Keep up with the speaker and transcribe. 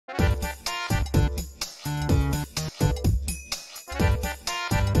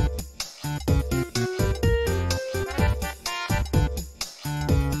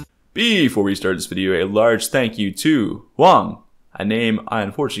Before we start this video, a large thank you to Wang, a name I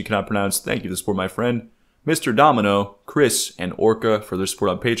unfortunately cannot pronounce. Thank you to support my friend, Mr. Domino, Chris, and Orca for their support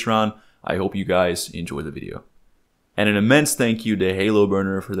on Patreon. I hope you guys enjoy the video. And an immense thank you to Halo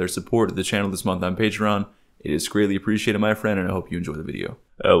Burner for their support of the channel this month on Patreon. It is greatly appreciated, my friend, and I hope you enjoy the video.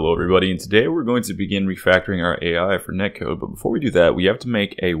 Hello everybody, and today we're going to begin refactoring our AI for Netcode, but before we do that, we have to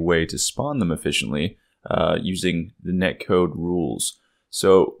make a way to spawn them efficiently using the Netcode rules.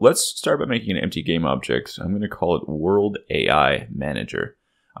 So let's start by making an empty game object. I'm going to call it World AI Manager.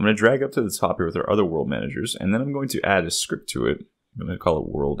 I'm going to drag up to the top here with our other world managers, and then I'm going to add a script to it. I'm going to call it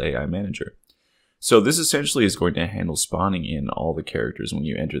World AI Manager. So this essentially is going to handle spawning in all the characters when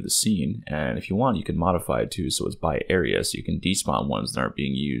you enter the scene, and if you want, you can modify it too, so it's by area, so you can despawn ones that aren't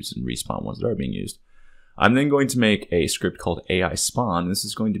being used and respawn ones that are being used. I'm then going to make a script called AI Spawn. This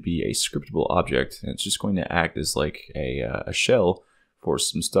is going to be a scriptable object, and it's just going to act as like a shell for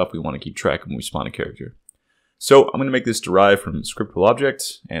some stuff we want to keep track of when we spawn a character. So I'm going to make this derived from scriptable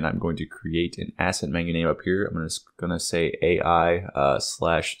object, and I'm going to create an asset menu name up here. I'm just going to say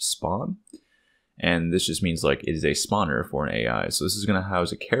AI/spawn. And this just means like it is a spawner for an AI. So this is going to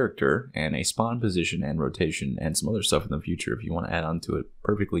house a character and a spawn position and rotation and some other stuff in the future if you want to add on to it.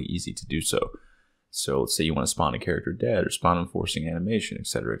 Perfectly easy to do so. So let's say you want to spawn a character dead or spawn enforcing animation,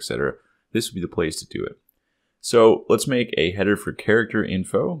 etc., etc. This would be the place to do it. So let's make a header for character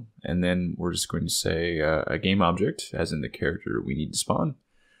info, and then we're just going to say a game object, as in the character we need to spawn,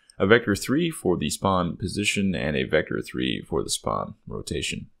 a vector 3 for the spawn position, and a vector 3 for the spawn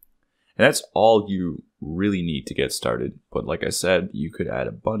rotation. And that's all you really need to get started. But like I said, you could add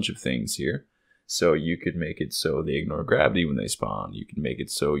a bunch of things here. So you could make it so they ignore gravity when they spawn. You can make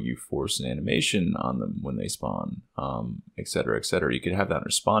it so you force an animation on them when they spawn, etc., etc. You could have that under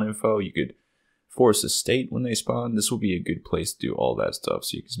spawn info. You could force a state when they spawn. This will be a good place to do all that stuff.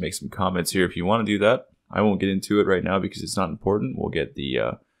 So you can just make some comments here if you want to do that. I won't get into it right now because it's not important. We'll get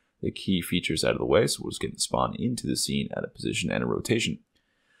the key features out of the way. So we'll just get the spawn into the scene at a position and a rotation.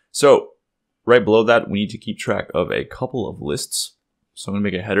 So right below that, we need to keep track of a couple of lists. So I'm going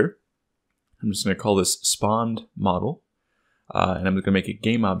to make a header. I'm just going to call this spawned model. And I'm going to make a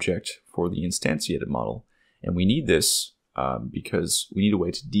game object for the instantiated model. And we need this because we need a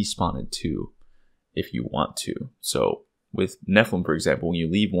way to despawn it too, if you want to. So with Nephilim, for example, when you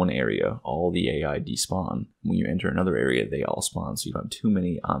leave one area, all the AI despawn. When you enter another area, they all spawn. So you don't have too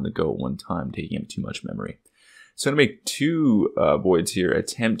many on the go at one time, taking up too much memory. So I'm going to make two voids here,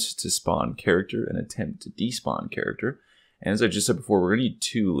 attempt to spawn character and attempt to despawn character. And as I just said before, we're going to need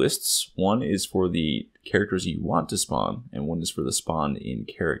two lists. One is for the characters you want to spawn, and one is for the spawn in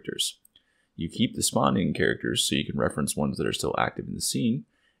characters. You keep the spawn in characters so you can reference ones that are still active in the scene,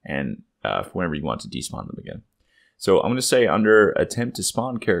 and whenever you want to despawn them again. So I'm going to say under attempt to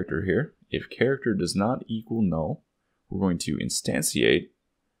spawn character here, if character does not equal null, we're going to instantiate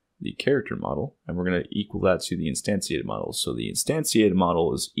the character model, and we're going to equal that to the instantiated model. So the instantiated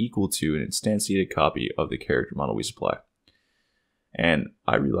model is equal to an instantiated copy of the character model we supply. And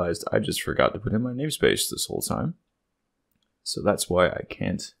I realized I just forgot to put in my namespace this whole time. So that's why I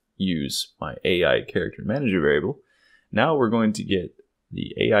can't use my AI character manager variable. Now we're going to get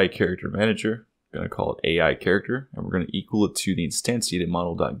the AI character manager, I'm going to call it AI character, and we're going to equal it to the instantiated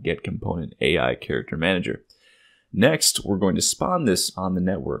model.getComponent AI character manager. Next, we're going to spawn this on the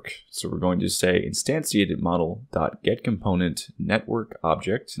network. So we're going to say instantiated model.getComponent network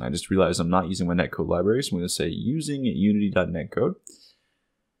object. And I just realized I'm not using my netcode library, so I'm going to say using unity.netcode.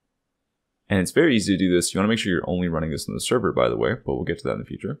 And it's very easy to do this. You want to make sure you're only running this on the server, by the way, but we'll get to that in the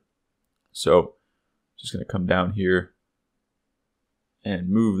future. So just going to come down here and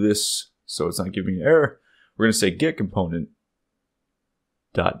move this so it's not giving me an error. We're going to say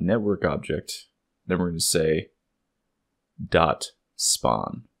getComponent.network object. Then we're going to say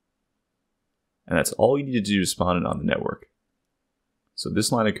 .spawn. And that's all you need to do to spawn it on the network. So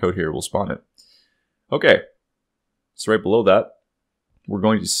this line of code here will spawn it. Okay, so right below that, we're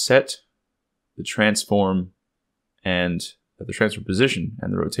going to set the transform and the transform position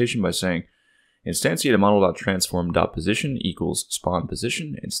and the rotation by saying instantiated model.transform.position equals spawn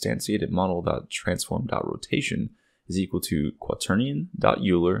position. Instantiated model.transform.rotation is equal to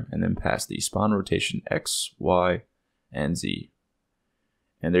quaternion.euler, and then pass the spawn rotation x, y, and z.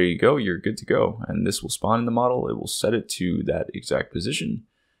 And there you go, you're good to go. And this will spawn in the model, it will set it to that exact position,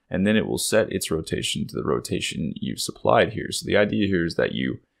 and then it will set its rotation to the rotation you've supplied here. So the idea here is that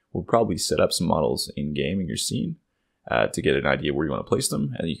you will probably set up some models in-game in your scene to get an idea where you want to place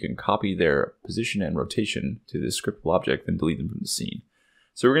them, and you can copy their position and rotation to this scriptable object, then delete them from the scene.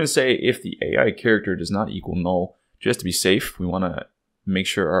 So we're going to say if the AI character does not equal null, just to be safe, we want to make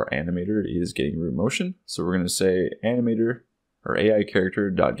sure our animator is getting root motion. So we're going to say animator or AI character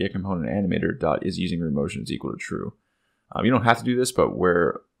dot get component animator dot is using root motion is equal to true. You don't have to do this, but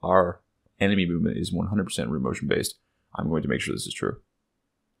where our enemy movement is 100% root motion based, I'm going to make sure this is true.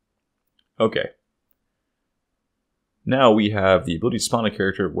 Okay. Now we have the ability to spawn a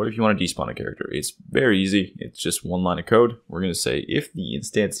character. What if you want to despawn a character? It's very easy. It's just one line of code. We're going to say if the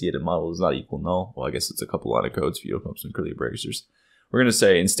instantiated model is not equal null, well, I guess it's a couple line of codes if you open up some curly braces. We're going to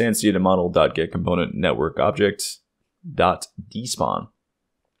say instantiated model dot get component network object dot despawn.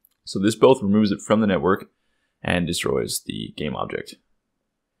 So this both removes it from the network and destroys the game object.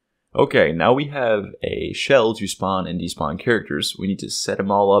 Okay, now we have a shell to spawn and despawn characters. We need to set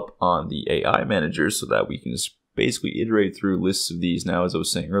them all up on the AI manager so that we can just basically iterate through lists of these now, as I was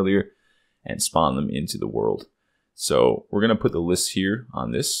saying earlier, and spawn them into the world. So we're going to put the lists here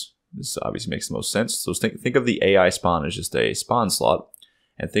on this. This obviously makes the most sense. So think of the AI spawn as just a spawn slot,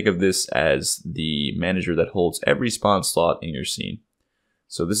 and think of this as the manager that holds every spawn slot in your scene.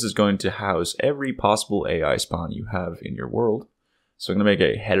 So this is going to house every possible AI spawn you have in your world. So I'm going to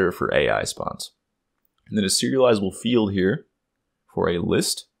make a header for AI spawns. And then a serializable field here for a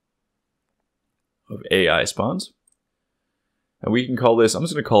list of AI spawns. And we can call this, I'm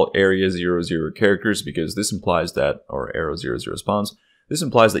just going to call area 00 characters because this implies that, or arrow 00 spawns, this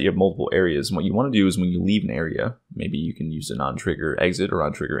implies that you have multiple areas. And what you want to do is when you leave an area, maybe you can use an on-trigger exit or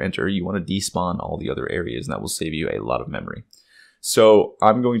on-trigger enter, you want to despawn all the other areas, and that will save you a lot of memory. So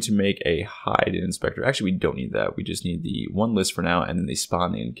I'm going to make a hide in inspector. Actually, we don't need that. We just need the one list for now and then the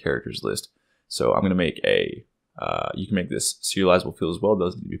spawn in characters list. So I'm going to make a, you can make this serializable field as well. It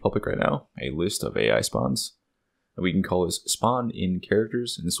doesn't need to be public right now. A list of AI spawns. And we can call this spawn in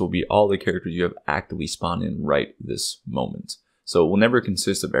characters. And this will be all the characters you have actively spawned in right this moment. So it will never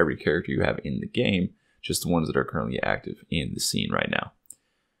consist of every character you have in the game, just the ones that are currently active in the scene right now.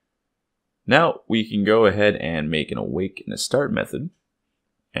 Now we can go ahead and make an awake and a start method.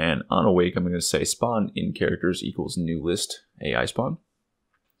 And on awake, I'm going to say spawn in characters equals new list AI spawn.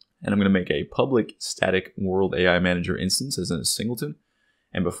 And I'm going to make a public static world AI manager instance as in a singleton.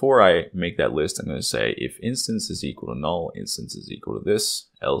 And before I make that list, I'm going to say if instance is equal to null, instance is equal to this,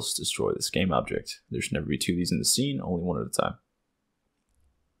 else destroy this game object. There should never be two of these in the scene, only one at a time.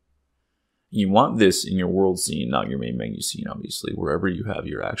 You want this in your world scene, not your main menu scene, obviously, wherever you have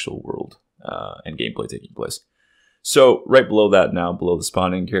your actual world and gameplay taking place. So right below that now, below the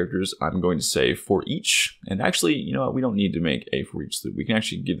spawning characters, I'm going to say for each. And actually, you know what? We don't need to make a for each loop. We can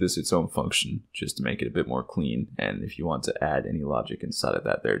actually give this its own function just to make it a bit more clean. And if you want to add any logic inside of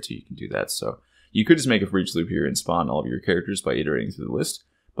that there too, you can do that. So you could just make a for each loop here and spawn all of your characters by iterating through the list.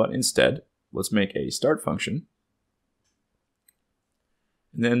 But instead, let's make a start function.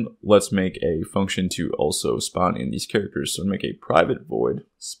 And then let's make a function to also spawn in these characters. So make a private void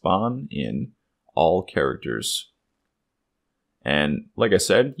spawn in all characters. And like I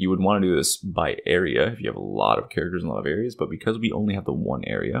said, you would want to do this by area if you have a lot of characters in a lot of areas. But because we only have the one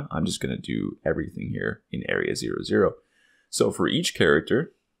area, I'm just going to do everything here in area 00. So for each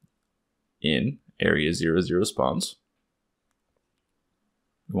character in area 00 spawns,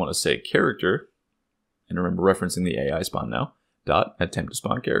 we want to say character, and remember referencing the AI spawn now, dot attempt to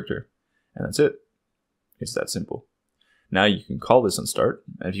spawn character. And that's it. It's that simple. Now you can call this on start.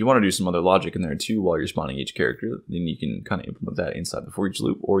 And if you want to do some other logic in there too while you're spawning each character, then you can kind of implement that inside the for each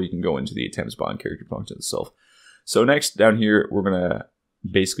loop, or you can go into the attempt spawn character function itself. So next down here, we're going to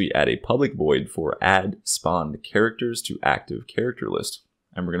basically add a public void for add spawned characters to active character list.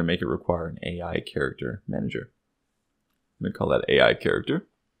 And we're going to make it require an AI character manager. I'm going to call that AI character.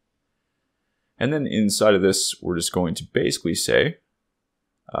 And then inside of this, we're just going to basically say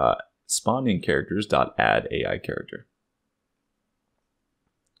spawn in characters dot add AI character.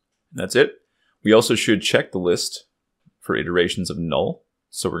 And that's it. We also should check the list for iterations of null.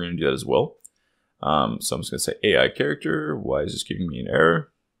 So we're going to do that as well. So I'm just going to say AI character. Why is this giving me an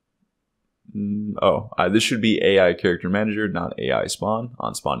error? This should be AI character manager, not AI spawn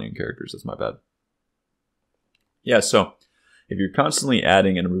on spawning characters. That's my bad. Yeah, so if you're constantly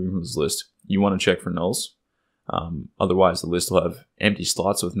adding and removing from this list, you want to check for nulls. Otherwise, the list will have empty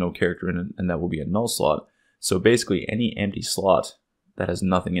slots with no character in it, and that will be a null slot. So basically, any empty slot that has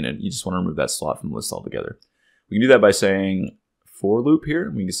nothing in it, you just want to remove that slot from the list altogether. We can do that by saying for loop here.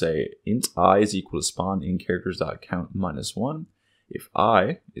 We can say int I is equal to spawn in characters.count -1 if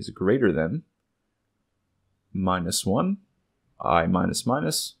I is greater than -1, I minus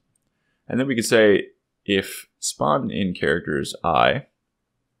minus. And then we could say if spawn in characters I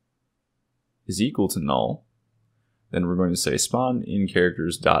is equal to null, then we're going to say spawn in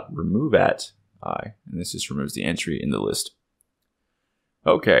characters dot remove at I, and this just removes the entry in the list.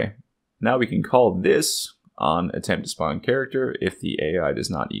 Okay, now we can call this on attempt to spawn character if the AI does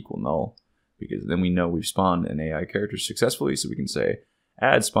not equal null, because then we know we've spawned an AI character successfully. So we can say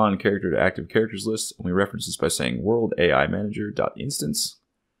add spawn character to active characters list, and we reference this by saying world AI manager.instance,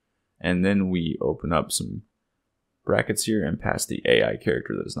 and then we open up some brackets here and pass the AI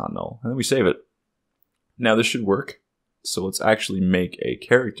character that is not null, and then we save it. Now this should work. So let's actually make a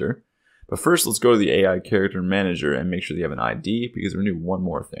character. But first, let's go to the AI character manager and make sure they have an ID, because we're going to do one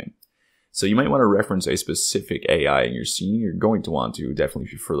more thing. So you might want to reference a specific AI in your scene. You're going to want to, definitely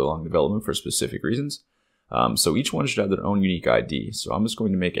if you're further along development for specific reasons. So each one should have their own unique ID. So I'm just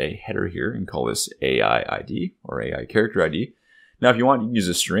going to make a header here and call this AI ID or AI character ID. Now, if you want, you can use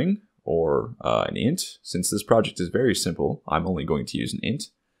a string or an int. Since this project is very simple, I'm only going to use an int.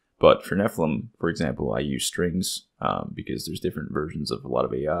 But for Nephilim, for example, I use strings because there's different versions of a lot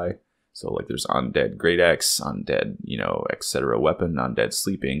of AI. So like there's undead great axe, undead, etc. weapon, undead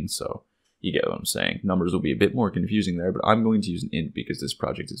sleeping. So you get what I'm saying. Numbers will be a bit more confusing there, but I'm going to use an int because this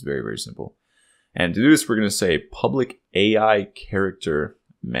project is very, very simple. And to do this, we're going to say public AI character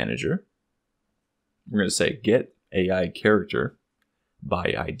manager. We're going to say get AI character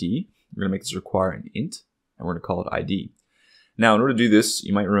by ID. We're going to make this require an int, and we're going to call it ID. Now, in order to do this,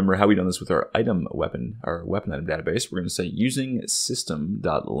 you might remember how we done this with our item weapon, our weapon item database. We're going to say using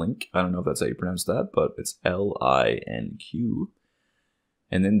system.link. I don't know if that's how you pronounce that, but it's LINQ.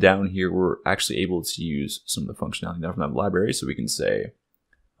 And then down here, we're actually able to use some of the functionality now from that library. So we can say,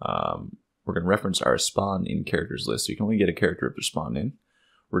 we're going to reference our spawn in characters list. So you can only get a character if they're spawned in.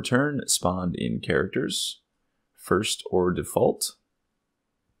 Return spawned in characters, first or default,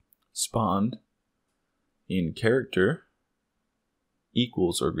 spawned in character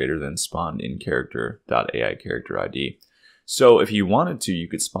equals or greater than spawned in character dot AI character ID. So if you wanted to, you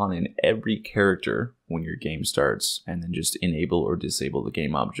could spawn in every character when your game starts and then just enable or disable the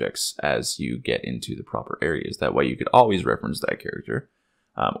game objects as you get into the proper areas. That way you could always reference that character,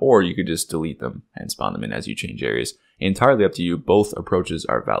 or you could just delete them and spawn them in as you change areas. Entirely up to you. Both approaches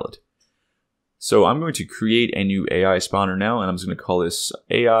are valid. So I'm going to create a new AI spawner now, and I'm just going to call this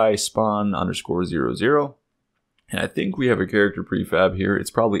AI spawn _00. And I think we have a character prefab here.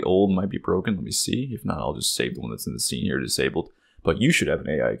 It's probably old, might be broken. Let me see. If not, I'll just save the one that's in the scene here disabled. But you should have an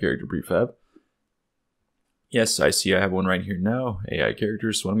AI character prefab. Yes, I see I have one right here now, AI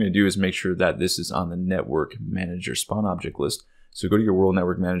characters. So what I'm going to do is make sure that this is on the network manager spawn object list. So go to your world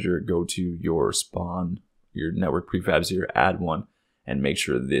network manager, go to your spawn, your network prefabs here, add one, and make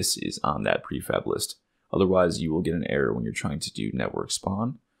sure this is on that prefab list. Otherwise, you will get an error when you're trying to do network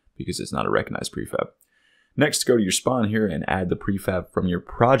spawn because it's not a recognized prefab. Next, go to your spawn here and add the prefab from your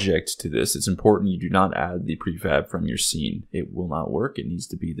project to this. It's important you do not add the prefab from your scene. It will not work. It needs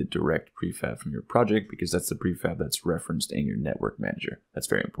to be the direct prefab from your project because that's the prefab that's referenced in your network manager. That's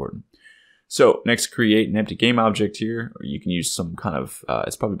very important. So next, create an empty game object here, or you can use some kind of,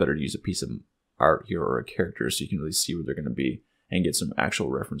 it's probably better to use a piece of art here or a character so you can really see where they're going to be and get some actual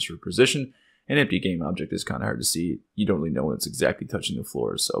reference for position. An empty game object is kind of hard to see. You don't really know when it's exactly touching the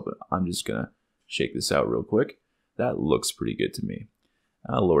floor, so but I'm just going to shake this out real quick. That looks pretty good to me.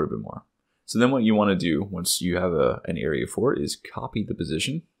 I'll lower it a bit more. So then what you want to do once you have an area for it is copy the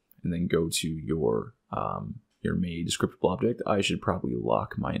position and then go to your made scriptable object. I should probably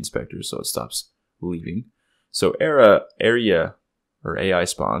lock my inspector so it stops leaving. So area or AI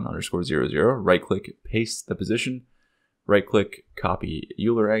spawn _00, right click, paste the position, right click, copy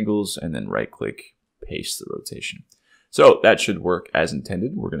Euler angles, and then right click, paste the rotation. So that should work as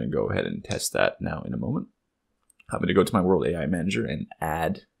intended. We're going to go ahead and test that now in a moment. I'm going to go to my World AI Manager and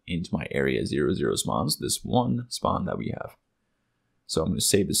add into my area 00 spawns this one spawn that we have. So I'm going to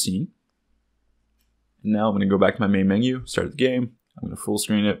save the scene. And now I'm going to go back to my main menu, start the game. I'm going to full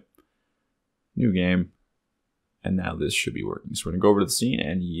screen it, new game, and now this should be working. So we're going to go over to the scene,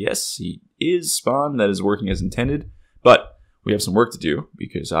 and yes, he is spawned. That is working as intended, but we have some work to do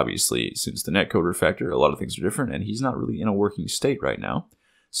because obviously since the Netcode refactor, a lot of things are different and he's not really in a working state right now.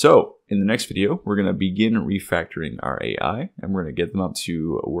 So in the next video, we're going to begin refactoring our AI and we're going to get them up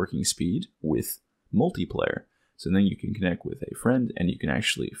to working speed with multiplayer. So then you can connect with a friend and you can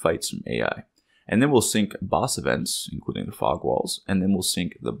actually fight some AI. And then we'll sync boss events, including the fog walls, and then we'll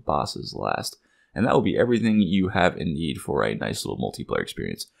sync the bosses last. And that will be everything you have in need for a nice little multiplayer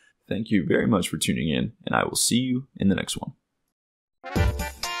experience. Thank you very much for tuning in, and I will see you in the next one.